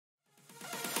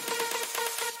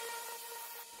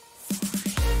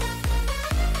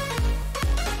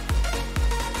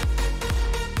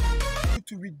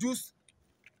reduce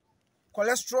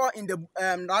cholesterol in the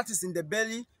that is in the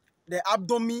belly, the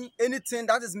abdomen, anything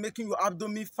that is making your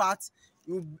abdomen fat.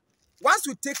 Once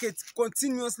you take it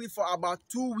continuously for about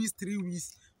 2 weeks, 3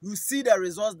 weeks, you see the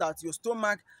results that your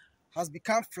stomach has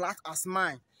become flat as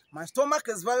mine. My stomach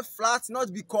is very flat,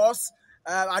 not because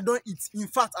I don't eat. In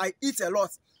fact, I eat a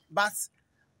lot, but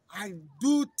I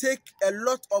do take a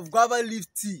lot of guava leaf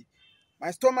tea.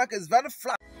 My stomach is very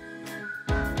flat.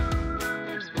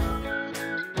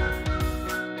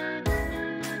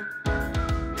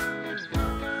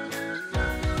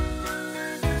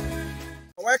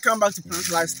 Welcome back to Plant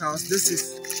Lifestyles. This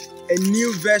is a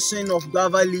new version of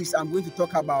guava leaves. I'm going to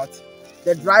talk about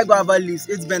the dry guava leaves,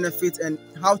 its benefits, and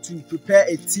how to prepare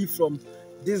a tea from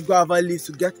these guava leaves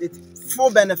to get its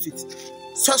full benefits.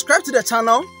 Subscribe to the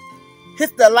channel,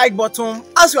 hit the like button.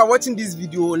 As you are watching this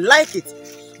video, like it,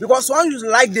 because once you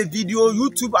like the video,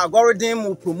 YouTube algorithm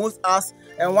will promote us,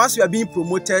 and once you are being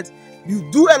promoted, you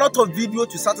do a lot of video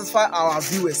to satisfy our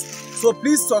viewers. So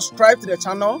please subscribe to the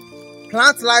channel.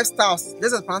 Plant Lifestyles.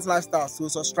 This is Plant Lifestyles, so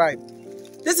subscribe.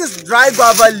 This is dry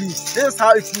guava leaves. This is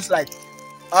how it looks like.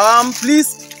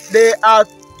 Please, there are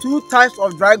 2 types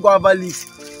of dry guava leaves.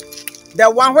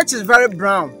 The one which is very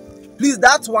brown, please,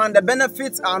 that one, the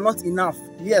benefits are not enough.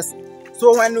 Yes,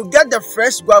 so when you get the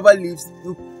fresh guava leaves,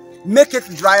 you make it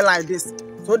dry like this,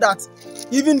 so that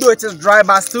even though it is dry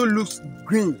but still looks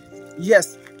green.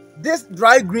 Yes, this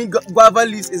dry green guava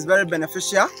leaves is very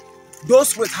beneficial.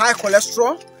 Those with high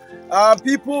cholesterol,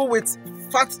 people with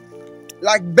fat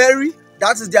like belly,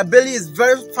 that is, their belly is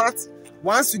very fat.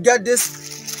 Once you get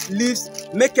this leaves,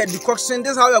 make a decoction.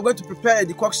 This is how you are going to prepare a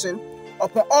decoction.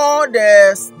 Upon all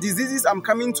the diseases I'm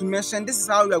coming to mention, this is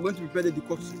how you are going to prepare the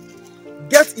decoction.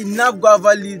 Get enough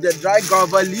guava leaves, the dry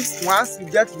guava leaves. Once you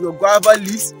get your guava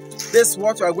leaves, this is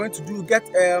what you are going to do. Get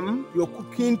your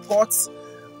cooking pots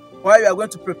where you are going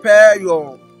to prepare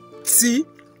your tea.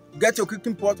 Get your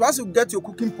cooking pot. Once you get your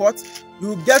cooking pot,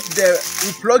 you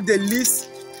plug the leaves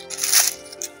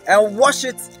and wash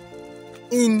it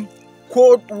in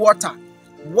cold water.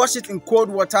 Wash it in cold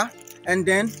water and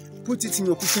then put it in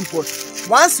your cooking pot.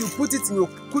 Once you put it in your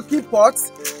cooking pot,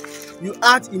 you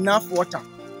add enough water.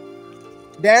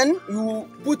 Then you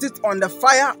put it on the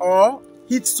fire or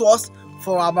heat source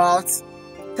for about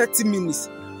 30 minutes.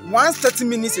 Once 30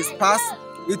 minutes is passed,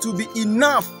 it will be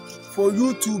enough for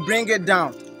you to bring it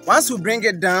down. Once you bring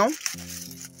it down,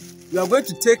 you are going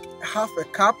to take half a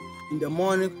cup in the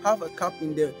morning, half a cup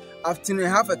in the afternoon,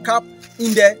 half a cup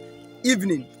in the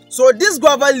evening. So this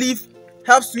guava leaf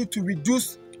helps you to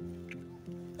reduce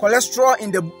cholesterol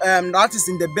in the that is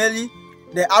in the belly,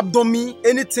 the abdomen,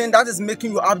 anything that is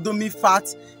making your abdomen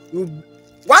fat.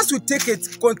 Once you take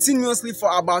it continuously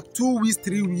for about 2 weeks,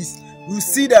 3 weeks, you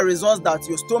see the results that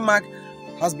your stomach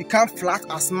has become flat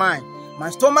as mine. My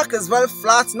stomach is very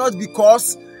flat, not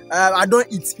because I don't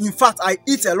eat. In fact, I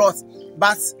eat a lot,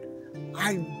 but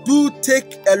I do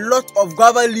take a lot of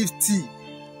guava leaf tea.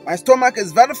 My stomach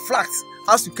is very flat,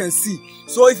 as you can see.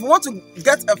 So if you want to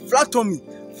get a flat tummy,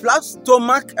 flat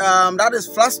stomach, that is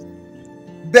flat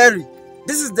belly,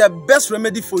 this is the best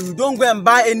remedy for you. Don't go and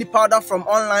buy any powder from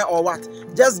online or what.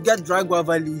 Just get dry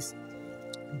guava leaves,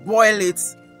 boil it,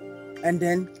 and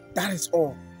then that is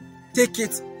all. Take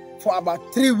it for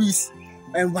about 3 weeks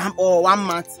and 1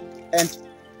 month, and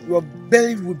your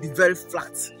belly will be very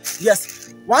flat.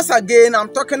 Yes, once again,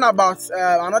 I'm talking about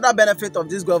another benefit of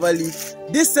this guava leaf.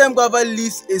 This same guava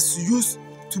leaf is used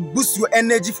to boost your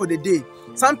energy for the day.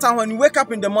 Sometimes when you wake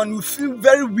up in the morning, you feel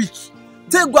very weak.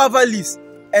 Take guava leaves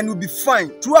and you'll be fine.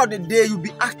 Throughout the day, you'll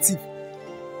be active.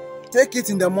 Take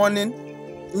it in the morning,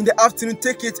 in the afternoon,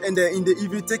 take it, and in the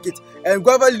evening, take it. And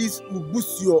guava leaves will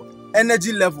boost your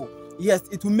energy level. Yes,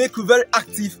 it will make you very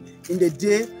active in the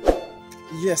day.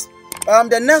 Yes.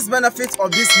 The next benefit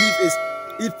of this leaf is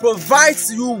it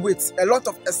provides you with a lot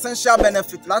of essential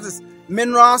benefits, that is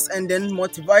minerals and then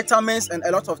multivitamins and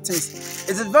a lot of things.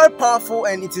 It is very powerful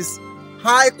and it is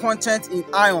high content in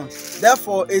iron.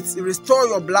 Therefore, it restores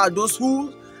your blood. Those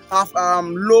who have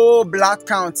low blood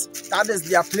count, that is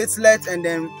their platelet and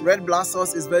then red blood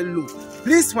cells is very low.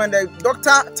 Please, when the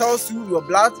doctor tells you your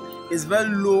blood is very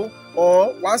low,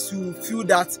 or once you feel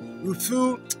that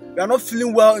you are not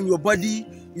feeling well in your body,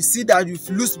 you see that you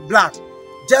lose blood,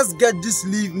 just get this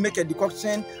leaf, make a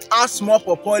decoction, add small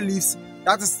pawpaw leaves,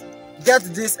 that is, get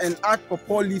this and add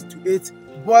pawpaw leaf to it,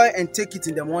 boil and take it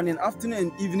in the morning, afternoon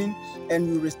and evening, and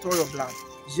you restore your blood.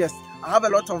 Yes, I have a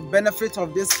lot of benefits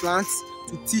of these plants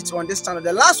to teach on this channel.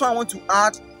 The last one I want to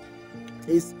add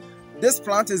is this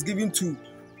plant is given to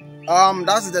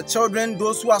that's the children,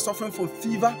 those who are suffering from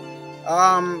fever,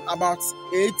 about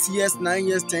 8 years, 9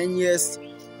 years, 10 years,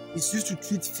 It's used to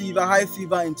treat fever, high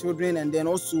fever in children, and then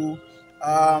also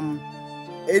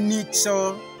any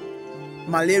chill,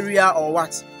 malaria or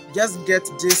what. Just get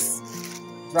this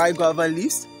dry guava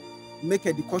leaves, make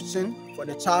a decoction for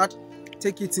the child,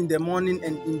 take it in the morning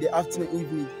and in the afternoon,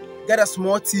 evening. Get a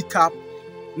small teacup,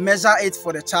 measure it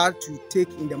for the child to take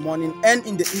in the morning and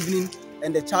in the evening,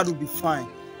 and the child will be fine.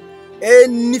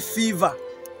 Any fever,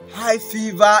 high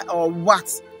fever or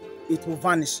what, it will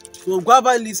vanish. So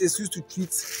guava leaves is used to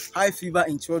treat high fever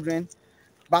in children,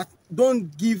 but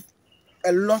don't give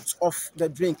a lot of the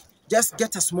drink. Just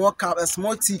get a small cup, a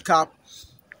small teacup,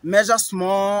 measure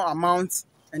small amount,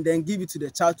 and then give it to the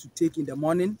child to take in the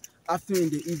morning, afternoon, in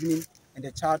the evening, and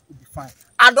the child will be fine.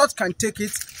 Adults can take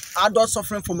it. Adults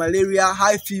suffering from malaria,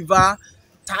 high fever,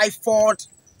 typhoid,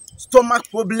 stomach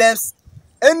problems,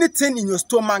 anything in your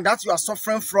stomach that you are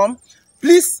suffering from,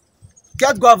 please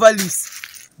get guava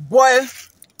leaves. Boil,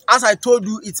 as I told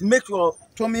you, it makes your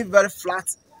tummy very flat.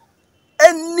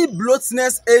 Any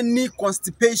bloatness, any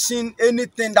constipation,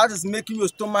 anything that is making your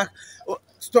stomach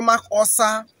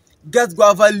ulcer, get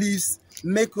guava leaves,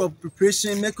 make your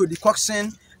preparation, make your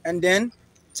decoction, and then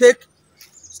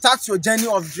start your journey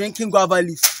of drinking guava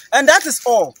leaves. And that is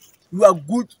all. You are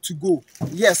good to go.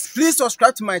 Yes, please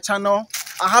subscribe to my channel.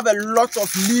 I have a lot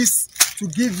of leaves to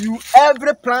give you.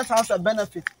 Every plant has a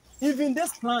benefit. Even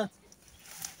this plant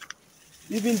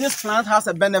has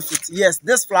a benefit. Yes,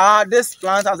 this plant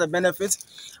has a benefit.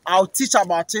 I'll teach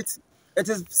about it. It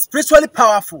is spiritually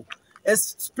powerful.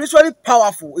 It's spiritually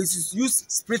powerful. It is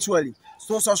used spiritually.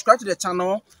 So subscribe to the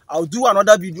channel. I'll do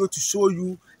another video to show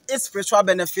you its spiritual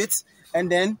benefits.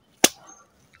 And then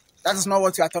that is not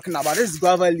what we are talking about. This is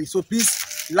guava leaf. So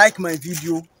please like my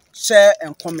video, share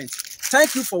and comment.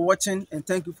 Thank you for watching and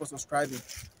thank you for subscribing.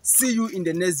 See you in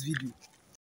the next video.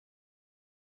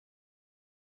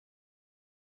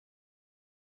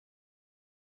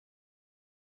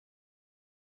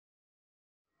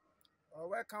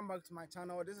 Welcome back to my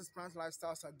channel. This is Plant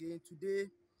Lifestyles again. Today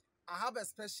I have a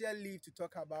special leaf to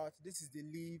talk about. This is the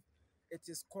leaf. It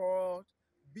is called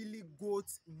billy goat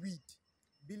weed.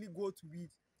 Billy goat weed.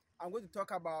 I'm going to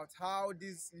talk about how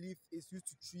this leaf is used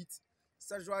to treat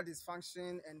sexual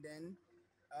dysfunction and then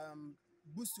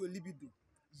boost your libido.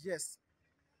 Yes,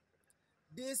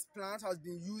 this plant has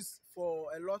been used for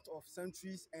a lot of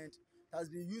centuries and has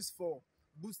been used for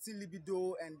boosting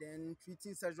libido and then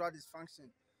treating sexual dysfunction.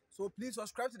 So please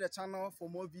subscribe to the channel for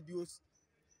more videos.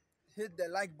 Hit the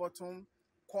like button,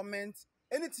 comment.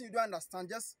 Anything you don't understand,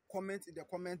 just comment in the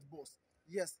comment box.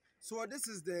 Yes, so this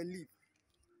is the leaf.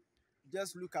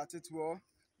 Just look at it well.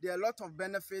 There are a lot of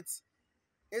benefits,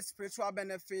 its spiritual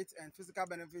benefits and physical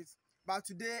benefits. But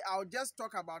today I'll just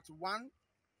talk about one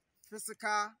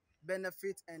physical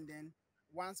benefit and then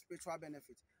one spiritual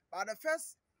benefit. But the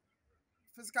first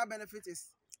physical benefit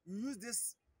is you use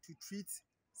this to treat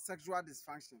sexual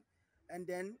dysfunction. And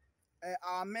then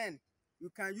our men, you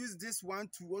can use this one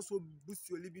to also boost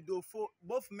your libido. For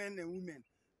both men and women,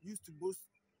 used to boost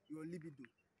your libido.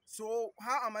 So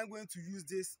how am I going to use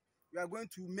this? We are going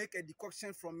to make a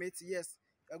decoction from it. Yes,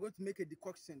 we are going to make a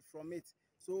decoction from it.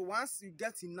 So once you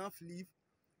get enough leaf,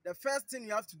 the first thing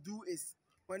you have to do is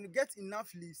when you get enough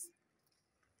leaves,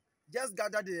 just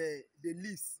gather the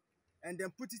leaves and then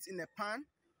put it in a pan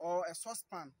or a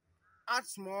saucepan. Add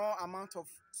small amount of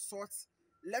salt.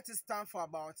 Let it stand for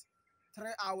about 3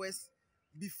 hours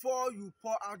before you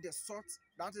pour out the salt.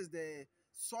 That is the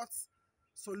salt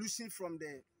solution from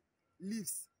the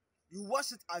leaves. You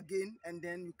wash it again and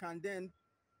then you can then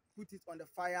put it on the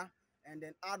fire and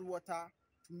then add water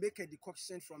to make a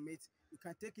decoction from it. You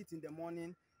can take it in the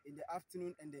morning, in the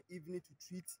afternoon and the evening to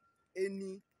treat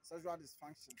any sexual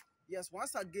dysfunction. Yes,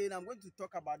 once again I'm going to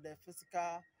talk about the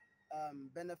physical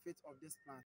benefits of this plant.